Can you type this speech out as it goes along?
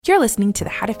You're listening to the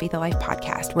How to Faith a Life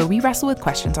podcast, where we wrestle with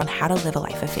questions on how to live a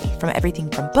life of faith, from everything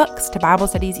from books to Bible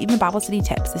studies, even Bible study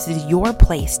tips. This is your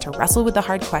place to wrestle with the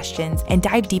hard questions and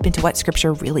dive deep into what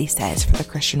Scripture really says for the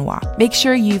Christian walk. Make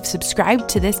sure you've subscribed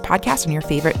to this podcast on your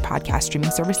favorite podcast streaming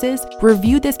services,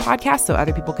 review this podcast so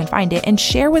other people can find it, and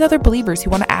share with other believers who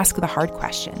want to ask the hard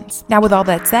questions. Now, with all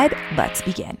that said, let's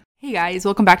begin. Hey guys,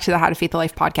 welcome back to the How to Faith a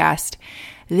Life podcast.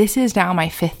 This is now my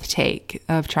fifth take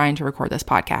of trying to record this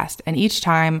podcast. And each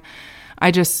time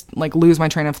I just lose my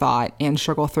train of thought and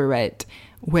struggle through it,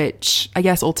 which I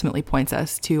guess ultimately points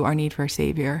us to our need for a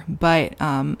savior. But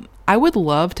I would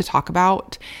love to talk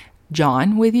about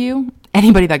John with you.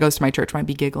 Anybody that goes to my church might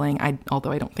be giggling,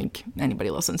 although I don't think anybody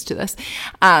listens to this,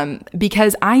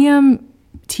 because I am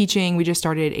teaching. We just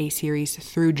started a series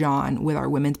through John with our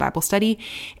women's Bible study,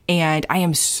 and I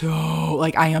am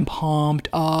I am pumped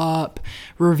up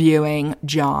reviewing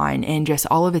John and just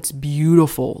all of its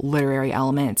beautiful literary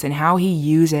elements and how he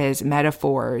uses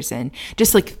metaphors and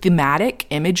just thematic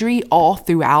imagery all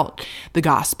throughout the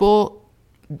gospel,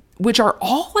 which are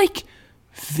all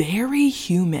very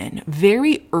human,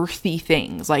 very earthy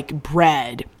things like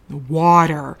bread,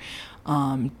 water,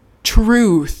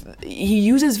 truth. He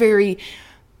uses very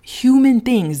human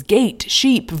things, gate,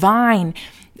 sheep, vine,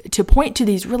 to point to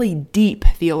these really deep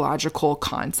theological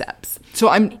concepts. So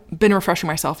I've been refreshing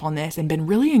myself on this and been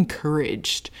really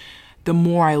encouraged the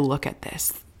more I look at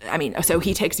this. So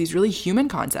he takes these really human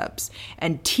concepts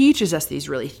and teaches us these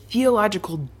really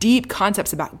theological, deep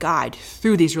concepts about God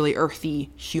through these really earthy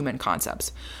human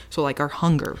concepts. So our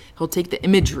hunger, he'll take the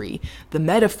imagery, the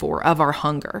metaphor of our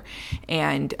hunger,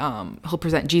 and he'll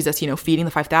present Jesus, feeding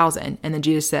the 5,000. And then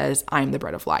Jesus says, I am the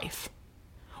bread of life.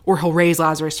 Or he'll raise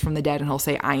Lazarus from the dead and he'll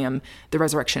say, I am the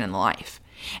resurrection and the life.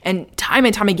 And time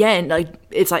again,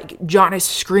 it's John is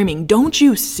screaming, don't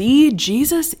you see?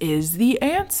 Jesus is the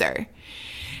answer.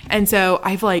 And so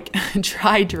I've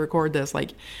tried to record this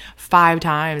 5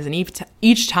 times, and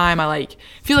each time I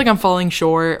feel I'm falling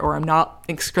short, or I'm not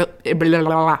explaining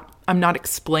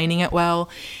it well.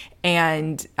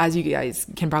 And as you guys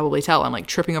can probably tell, I'm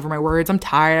tripping over my words. I'm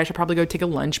tired. I should probably go take a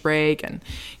lunch break. And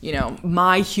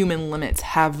my human limits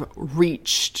have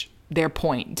reached their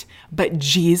point, but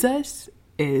Jesus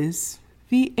is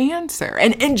the answer.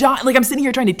 And John, I'm sitting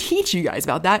here trying to teach you guys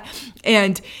about that.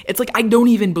 And it's I don't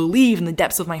even believe in the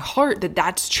depths of my heart that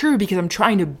that's true, because I'm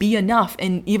trying to be enough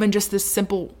in even just this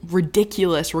simple,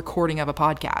 ridiculous recording of a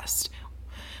podcast.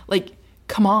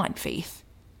 Come on, faith.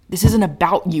 This isn't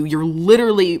about you. You're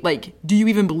literally do you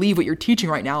even believe what you're teaching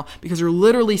right now? Because you're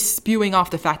literally spewing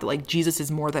off the fact that Jesus is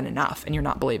more than enough, and you're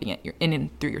not believing it. You're in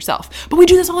and through yourself. But we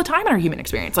do this all the time in our human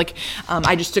experience.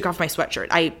 I just took off my sweatshirt.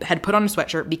 I had put on a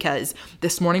sweatshirt because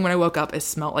this morning when I woke up, it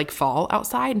smelled like fall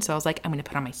outside. And so I was I'm going to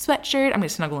put on my sweatshirt. I'm going to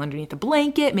snuggle underneath the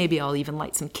blanket. Maybe I'll even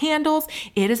light some candles.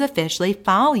 It is officially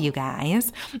fall, you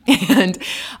guys. And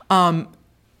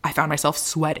I found myself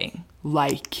sweating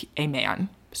like a man.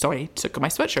 So I took my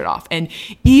sweatshirt off. And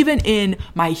even in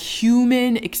my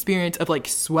human experience of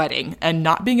sweating and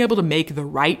not being able to make the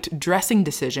right dressing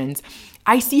decisions,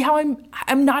 I see how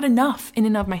I'm not enough in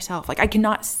and of myself. I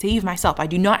cannot save myself. I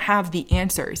do not have the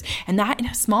answers. And that in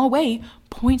a small way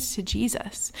points to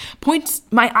Jesus, points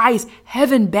my eyes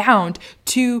heaven bound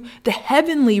to the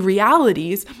heavenly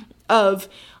realities of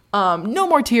no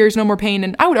more tears, no more pain,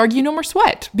 and I would argue no more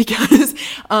sweat, because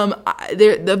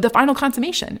the final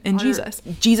consummation in Jesus.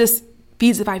 Jesus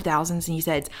feeds the 5,000s, and he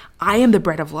says, I am the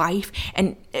bread of life.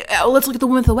 And let's look at the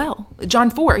woman at the well. John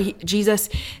 4, Jesus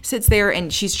sits there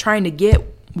and she's trying to get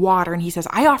water, and he says,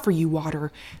 I offer you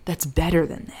water that's better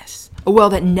than this, a well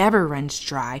that never runs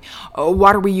dry, a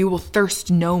water where you will thirst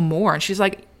no more. And she's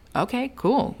like, okay,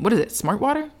 cool. What is it? Smart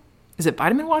water? Is it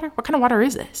vitamin water? What kind of water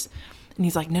is this? And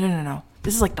he's like, no.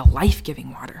 This is the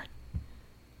life-giving water.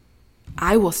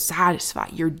 I will satisfy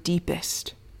your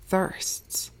deepest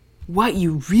thirsts, what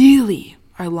you really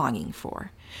are longing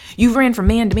for. You've ran from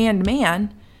man to man to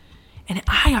man, and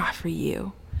I offer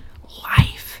you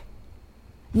life.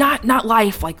 Not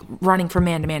life running from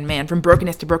man to man to man, from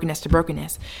brokenness to brokenness to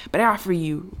brokenness, but I offer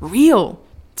you real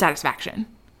satisfaction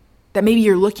that maybe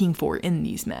you're looking for in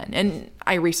these men. And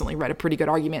I recently read a pretty good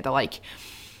argument that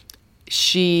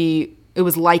it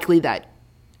was likely that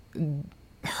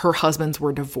her husbands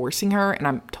were divorcing her, and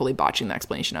I'm totally botching the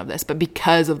explanation of this, but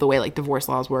because of the way divorce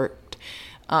laws worked,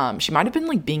 she might have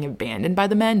been being abandoned by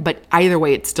the men, but either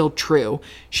way, it's still true.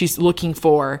 She's looking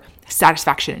for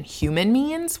satisfaction in human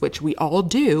means, which we all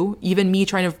do. Even me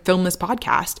trying to film this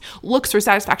podcast looks for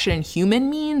satisfaction in human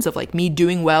means of me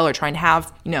doing well or trying to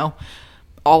have,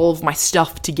 all of my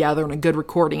stuff together in a good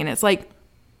recording. And it's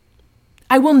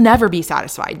I will never be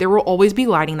satisfied. There will always be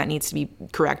lighting that needs to be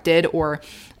corrected, or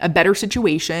a better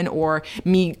situation, or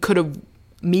me could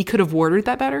have worded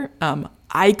that better.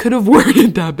 I could have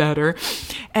worded that better.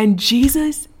 And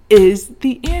Jesus is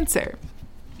the answer.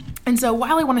 And so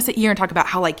while I want to sit here and talk about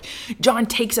how like John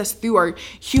takes us through our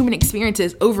human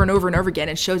experiences over and over and over again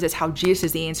and shows us how Jesus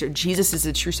is the answer, Jesus is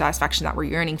the true satisfaction that we're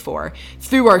yearning for,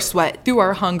 through our sweat, through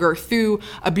our hunger, through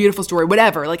a beautiful story,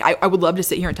 whatever. Like I would love to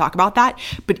sit here and talk about that.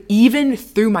 But even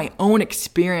through my own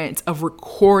experience of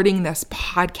recording this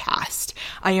podcast,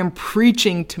 I am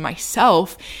preaching to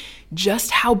myself just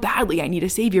how badly I need a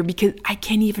savior, because I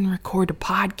can't even record a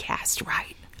podcast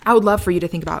right. I would love for you to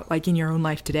think about, like, in your own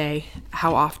life today,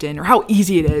 how often or how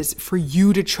easy it is for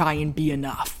you to try and be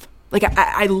enough. Like,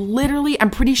 I literally, I'm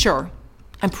pretty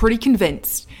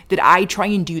convinced that I try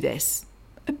and do this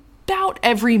about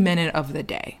every minute of the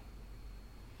day.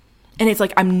 And it's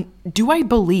like, do I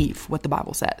believe what the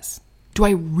Bible says? Do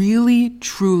I really,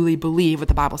 truly believe what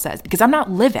the Bible says? Because I'm not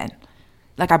living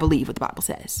like I believe what the Bible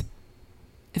says.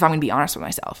 If I'm going to be honest with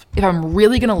myself, if I'm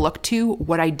really going to look to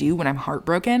what I do when I'm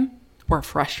heartbroken, or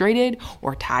frustrated,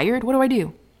 or tired, what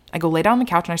do? I go lay down on the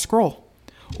couch and I scroll,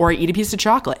 or I eat a piece of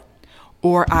chocolate,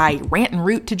 or I rant and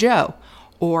root to Joe,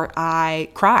 or I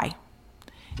cry.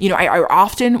 You know, I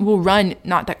often will run,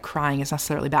 not that crying is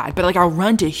necessarily bad, but like I'll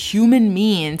run to human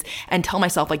means and tell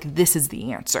myself like, this is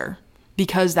the answer.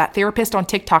 Because that therapist on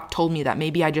TikTok told me that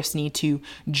maybe I just need to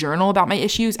journal about my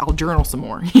issues, I'll journal some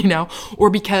more, you know? Or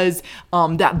because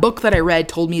that book that I read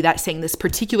told me that saying this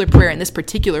particular prayer in this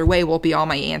particular way will be all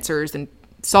my answers and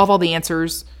solve all the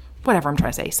answers, whatever I'm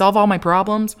trying to say, solve all my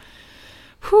problems.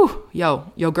 Whew,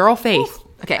 yo girl, faith.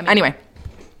 Okay, anyway,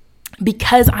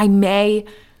 because I may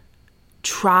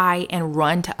try and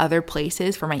run to other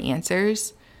places for my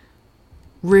answers,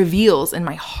 reveals in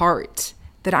my heart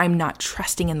that I'm not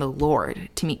trusting in the Lord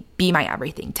to be my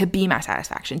everything, to be my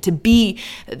satisfaction, to be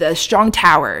the strong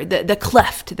tower, the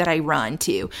cleft that I run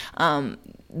to.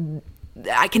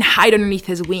 I can hide underneath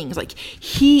his wings. Like,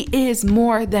 he is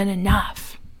more than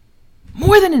enough.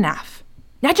 More than enough.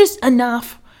 Not just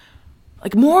enough,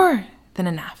 like more than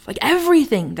enough. Like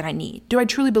everything that I need. Do I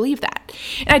truly believe that?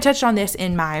 And I touched on this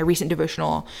in my recent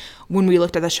devotional when we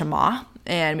looked at the Shema,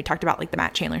 and we talked about like the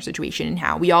Matt Chandler situation and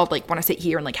how we all like want to sit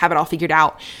here and like have it all figured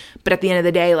out. But at the end of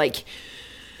the day, like,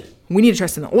 we need to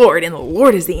trust in the Lord, and the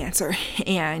Lord is the answer.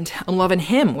 And loving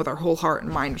him with our whole heart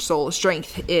and mind, soul,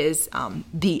 strength is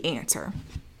the answer.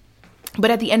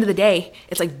 But at the end of the day,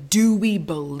 it's like, do we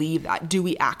believe that? Do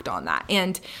we act on that?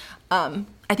 And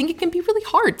I think it can be really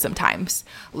hard sometimes.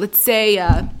 Let's say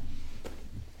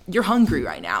you're hungry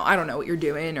right now. I don't know what you're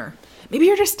doing, or maybe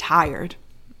you're just tired.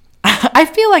 I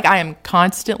feel like I am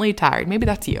constantly tired. Maybe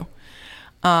that's you.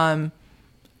 I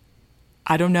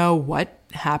don't know what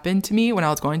happened to me when I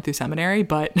was going through seminary,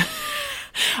 but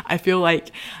I feel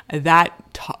like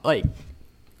that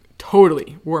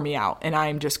totally wore me out, and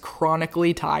I'm just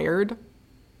chronically tired,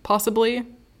 possibly.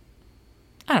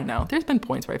 I don't know. There's been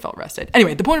points where I felt rested.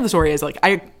 Anyway, the point of the story is like,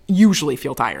 I usually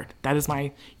feel tired. That is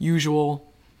my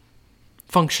usual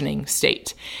functioning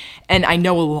state. And I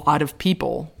know a lot of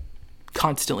people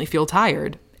constantly feel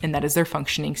tired, and that is their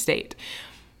functioning state.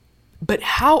 But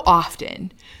how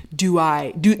often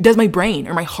does my brain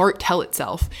or my heart tell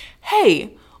itself,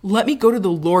 hey, let me go to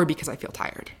the Lord because I feel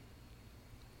tired?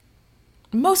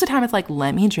 Most of the time it's like,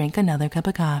 let me drink another cup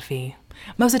of coffee.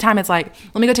 Most of the time it's like,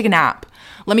 let me go take a nap.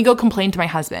 Let me go complain to my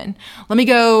husband. Let me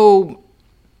go,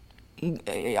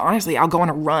 honestly, I'll go on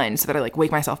a run so that I like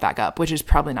wake myself back up, which is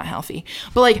probably not healthy.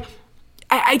 But like,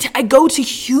 I go to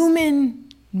human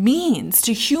means,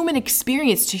 to human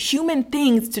experience, to human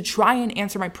things to try and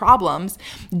answer my problems.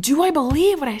 Do I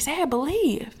believe what I say I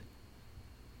believe?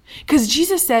 Because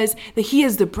Jesus says that he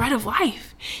is the bread of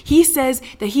life. He says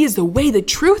that he is the way, the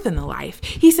truth, and the life.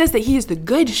 He says that he is the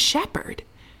good shepherd.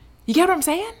 You get what I'm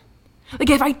saying? Like,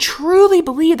 if I truly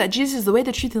believe that Jesus is the way,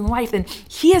 the truth, and the life, then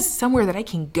he is somewhere that I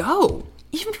can go,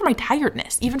 even for my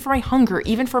tiredness, even for my hunger,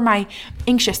 even for my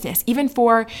anxiousness, even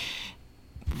for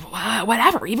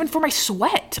whatever, even for my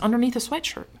sweat underneath a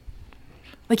sweatshirt.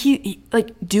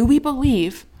 Like, do we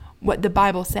believe what the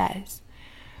Bible says?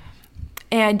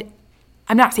 And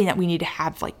I'm not saying that we need to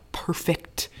have like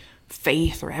perfect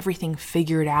faith or everything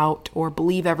figured out or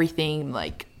believe everything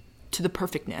like to the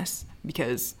perfectness,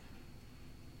 because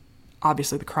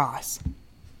obviously the cross.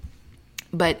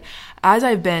 But as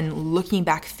I've been looking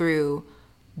back through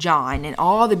John and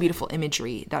all the beautiful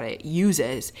imagery that it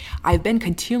uses, I've been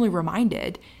continually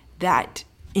reminded that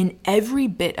in every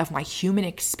bit of my human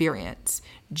experience,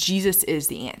 Jesus is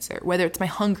the answer. Whether it's my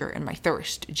hunger and my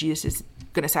thirst, Jesus is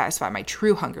going to satisfy my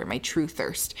true hunger, my true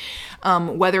thirst.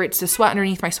 Whether it's the sweat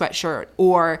underneath my sweatshirt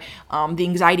or the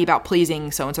anxiety about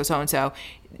pleasing so-and-so,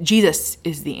 Jesus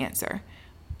is the answer.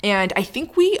 And I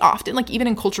think we often, like even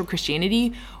in cultural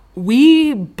Christianity,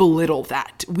 we belittle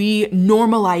that. We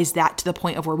normalize that to the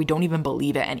point of where we don't even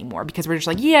believe it anymore because we're just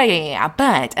like, yeah,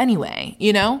 but anyway,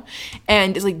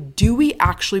 And it's like, do we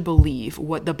actually believe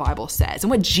what the Bible says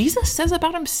and what Jesus says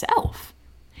about himself?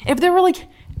 If there were like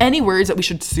any words that we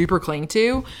should super cling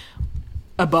to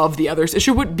above the others, it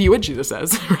should be what Jesus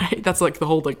says, right? That's like the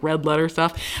whole like red letter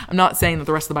stuff. I'm not saying that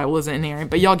the rest of the Bible isn't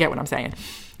inerrant, but y'all get what I'm saying.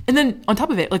 And then on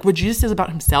top of it, like what Jesus says about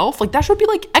himself, like that should be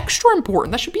like extra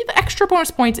important. That should be the extra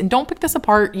bonus points. And don't pick this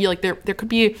apart. There could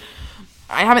be,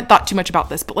 I haven't thought too much about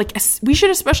this, but like we should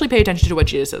especially pay attention to what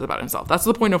Jesus says about himself. That's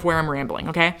the point of where I'm rambling,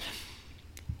 okay?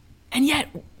 And yet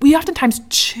we oftentimes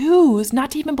choose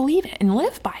not to even believe it and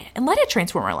live by it and let it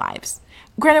transform our lives.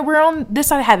 Granted, we're on this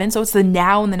side of heaven, so it's the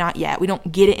now and the not yet. We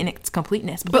don't get it in its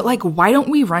completeness. But like, why don't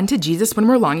we run to Jesus when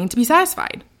we're longing to be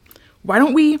satisfied? Why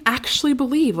don't we actually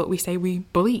believe what we say we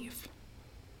believe?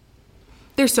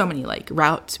 There's so many like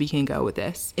routes we can go with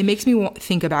this. It makes me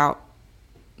think about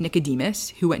Nicodemus,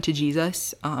 who went to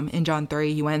Jesus in John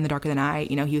 3. He went in the dark of the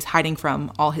night. He was hiding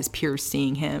from all his peers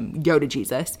seeing him go to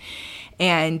Jesus.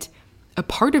 And a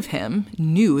part of him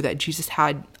knew that Jesus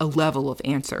had a level of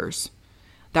answers,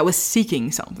 that was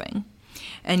seeking something.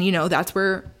 And, that's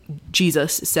where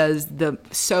Jesus says the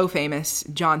so famous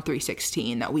John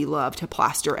 3:16 that we love to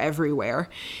plaster everywhere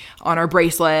on our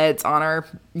bracelets, on our,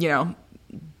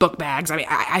 book bags. I mean,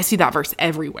 I see that verse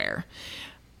everywhere.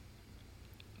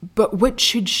 But what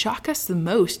should shock us the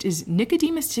most is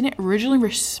Nicodemus didn't originally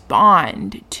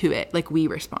respond to it like we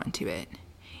respond to it.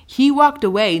 He walked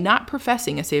away not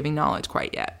professing a saving knowledge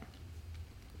quite yet.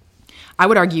 I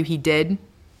would argue he did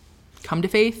come to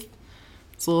faith.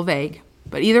 It's a little vague,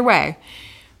 but either way,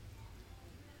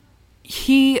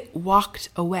 he walked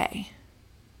away,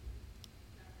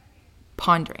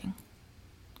 pondering,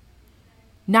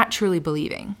 not truly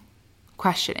believing,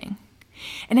 questioning.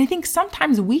 And I think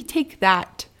sometimes we take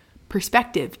that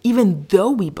perspective, even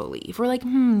though we believe. We're like,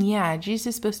 yeah, Jesus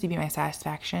is supposed to be my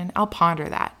satisfaction. I'll ponder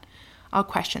that. I'll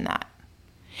question that.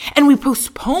 And we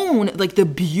postpone like the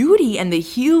beauty and the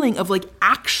healing of like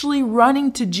actually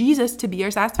running to Jesus to be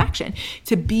our satisfaction,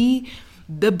 to be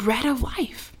the bread of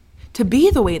life, to be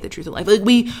the way, the truth, of life. Like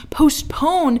we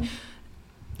postpone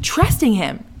trusting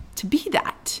him to be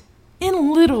that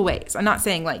in little ways. I'm not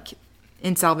saying like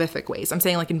in salvific ways. I'm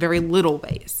saying like in very little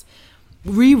ways.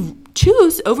 We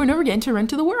choose over and over again to run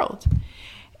to the world.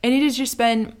 And it has just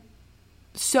been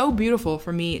so beautiful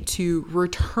for me to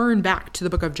return back to the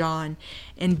book of John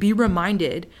and be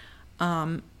reminded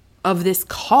of this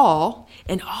call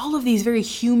in all of these very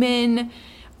human,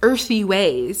 earthy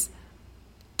ways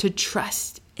to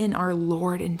trust in our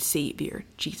Lord and Savior,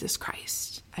 Jesus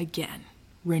Christ, again,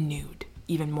 renewed,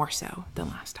 even more so than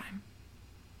last time.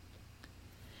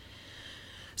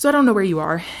 So I don't know where you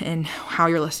are and how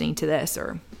you're listening to this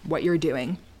or what you're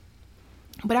doing,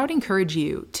 but I would encourage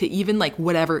you to even like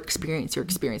whatever experience you're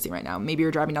experiencing right now. Maybe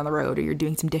you're driving down the road or you're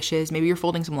doing some dishes. Maybe you're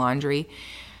folding some laundry.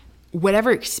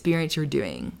 Whatever experience you're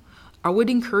doing, I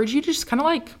would encourage you to just kind of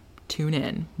like tune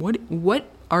in. What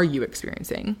are you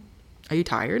experiencing? Are you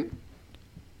tired?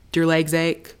 Do your legs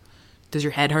ache? Does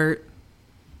your head hurt?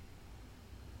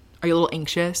 Are you a little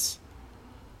anxious?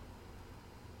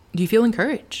 Do you feel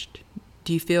encouraged?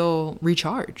 Do you feel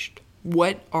recharged?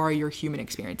 What are your human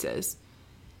experiences?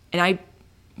 And I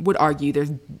would argue there's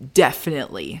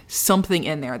definitely something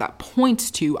in there that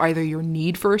points to either your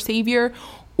need for a savior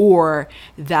or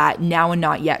that now and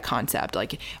not yet concept.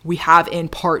 Like we have in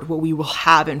part what we will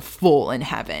have in full in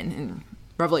heaven in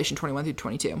Revelation 21 through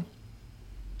 22.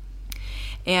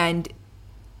 And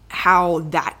how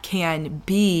that can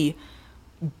be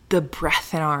the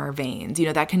breath in our veins,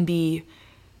 that can be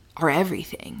our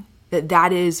everything.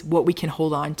 That is what we can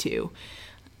hold on to.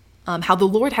 How the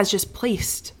Lord has just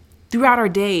placed throughout our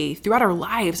day, throughout our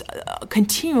lives,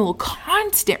 continual,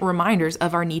 constant reminders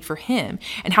of our need for him,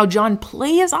 and how John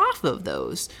plays off of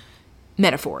those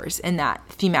metaphors and that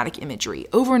thematic imagery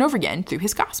over and over again through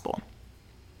his gospel.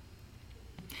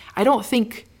 I don't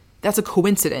think that's a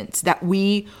coincidence that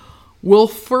we will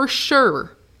for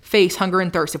sure face hunger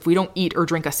and thirst if we don't eat or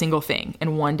drink a single thing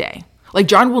in one day. Like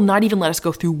John will not even let us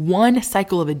go through one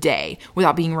cycle of a day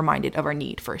without being reminded of our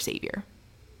need for a savior.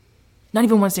 Not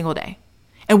even one single day.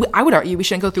 And I would argue we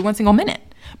shouldn't go through one single minute,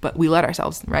 but we let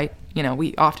ourselves, right?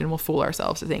 We often will fool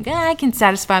ourselves to think, I can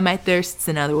satisfy my thirsts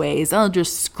in other ways. I'll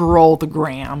just scroll the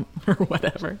gram or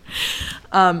whatever.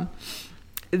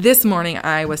 this morning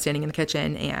I was standing in the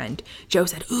kitchen and Joe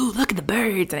said, "Ooh, look at the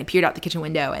birds." And I peered out the kitchen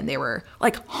window and there were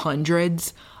like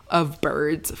hundreds of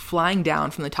birds flying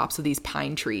down from the tops of these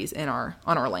pine trees on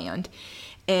our land.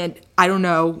 And I don't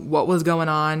know what was going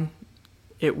on.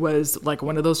 It was like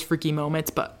one of those freaky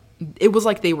moments, but it was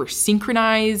like they were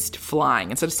synchronized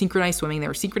flying. Instead of synchronized swimming, they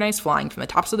were synchronized flying from the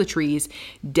tops of the trees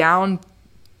down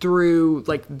through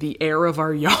like the air of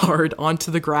our yard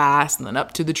onto the grass and then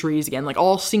up to the trees again, like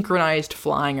all synchronized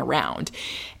flying around.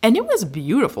 And it was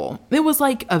beautiful. It was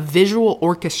like a visual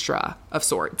orchestra of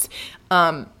sorts.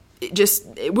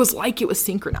 It was like it was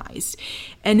synchronized.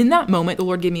 And in that moment, the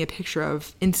Lord gave me a picture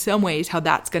of, in some ways, how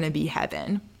that's going to be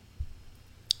heaven.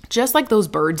 Just like those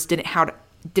birds didn't have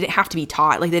to be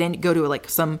taught. Like they didn't go to like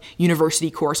some university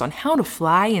course on how to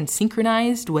fly in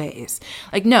synchronized ways.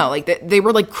 Like no, like they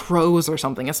were like crows or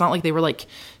something. It's not like they were like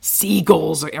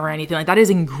seagulls or anything. Like that is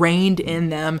ingrained in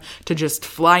them to just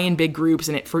fly in big groups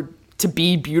and to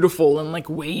be beautiful and like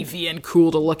wavy and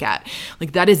cool to look at.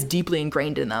 Like that is deeply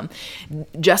ingrained in them.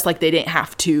 Just like they didn't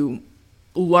have to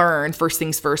learn first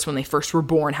things first when they first were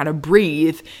born how to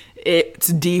breathe. It's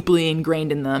deeply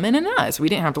ingrained in them and in us. We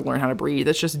didn't have to learn how to breathe.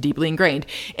 It's just deeply ingrained.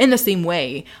 In the same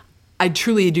way, I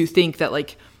truly do think that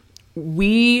like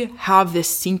we have this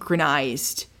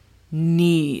synchronized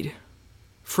need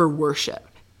for worship.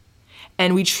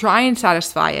 And we try and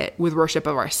satisfy it with worship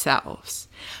of ourselves.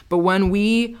 But when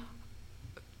we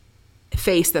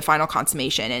face the final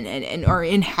consummation and are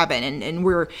in heaven and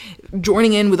we're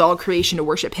joining in with all creation to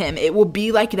worship him, it will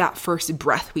be like that first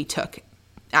breath we took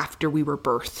after we were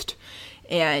birthed.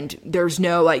 And there's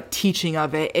no like teaching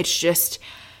of it. It's just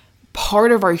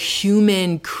part of our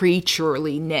human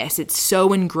creatureliness. It's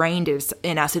so ingrained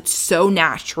in us. It's so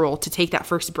natural to take that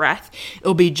first breath.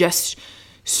 It'll be just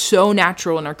so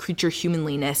natural in our creature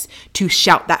humanliness to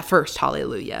shout that first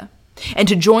hallelujah. And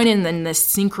to join in this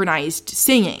synchronized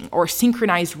singing or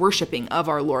synchronized worshiping of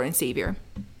our Lord and Savior.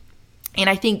 And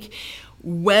I think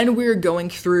when we're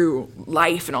going through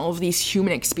life and all of these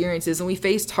human experiences and we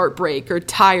faced heartbreak or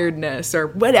tiredness or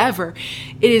whatever,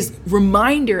 it is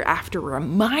reminder after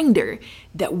reminder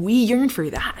that we yearn for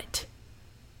that.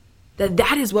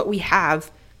 That is what we have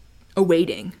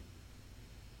awaiting.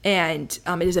 And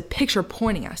it is a picture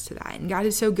pointing us to that. And God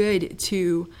is so good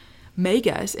to make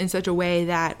us in such a way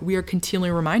that we are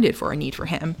continually reminded for our need for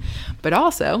him. But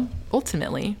also,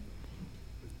 ultimately,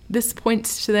 this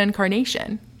points to the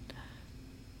incarnation.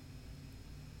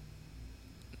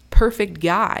 Perfect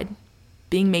God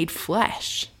being made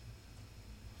flesh.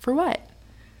 For what?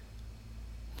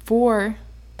 For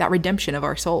that redemption of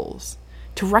our souls.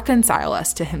 To reconcile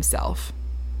us to himself.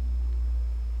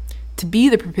 To be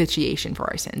the propitiation for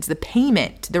our sins. The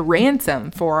payment, the ransom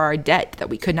for our debt that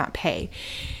we could not pay.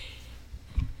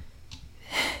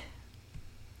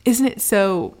 Isn't it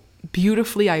so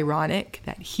beautifully ironic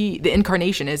that the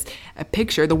incarnation is a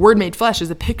picture, the word made flesh is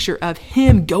a picture of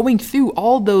him going through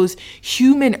all those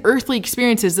human earthly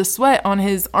experiences, the sweat on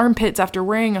his armpits after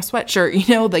wearing a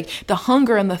sweatshirt, like the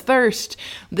hunger and the thirst,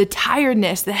 the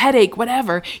tiredness, the headache,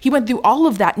 whatever. He went through all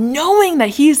of that knowing that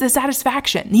he's the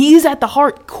satisfaction. He's at the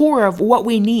core of what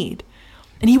we need.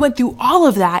 And he went through all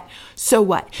of that. So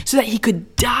what? So that he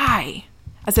could die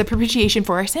as a propitiation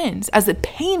for our sins, as a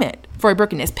payment for our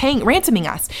brokenness, ransoming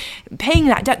us, paying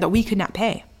that debt that we could not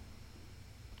pay.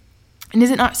 And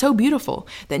is it not so beautiful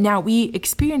that now we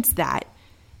experience that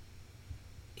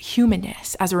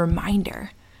humanness as a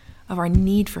reminder of our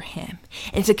need for him?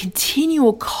 And it's a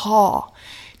continual call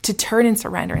to turn and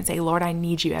surrender and say, Lord, I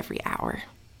need you every hour.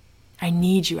 I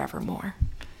need you evermore.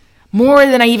 More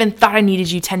than I even thought I needed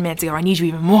you 10 minutes ago. I need you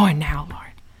even more now, Lord.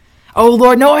 Oh,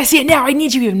 Lord, no, I see it now. I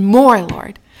need you even more,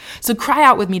 Lord. So cry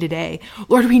out with me today.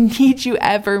 Lord, we need you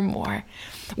evermore.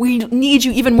 We need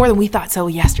you even more than we thought so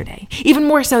yesterday. Even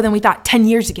more so than we thought 10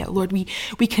 years ago. Lord, we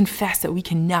confess that we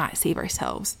cannot save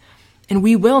ourselves. And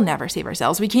we will never save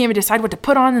ourselves. We can't even decide what to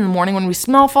put on in the morning when we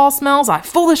smell fall smells. I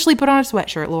foolishly put on a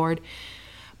sweatshirt, Lord.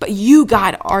 But you,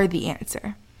 God, are the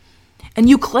answer. And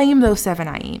you claim those 7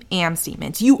 I am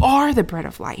statements. You are the bread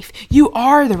of life. You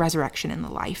are the resurrection and the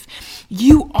life.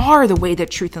 You are the way, the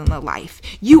truth, and the life.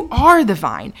 You are the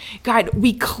vine. God,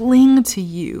 we cling to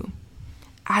you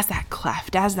as that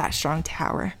cleft, as that strong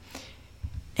tower.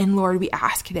 And Lord, we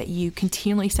ask that you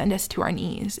continually send us to our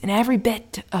knees. In every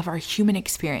bit of our human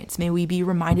experience, may we be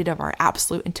reminded of our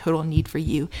absolute and total need for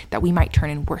you, that we might turn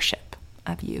in worship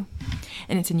of you.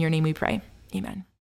 And it's in your name we pray. Amen.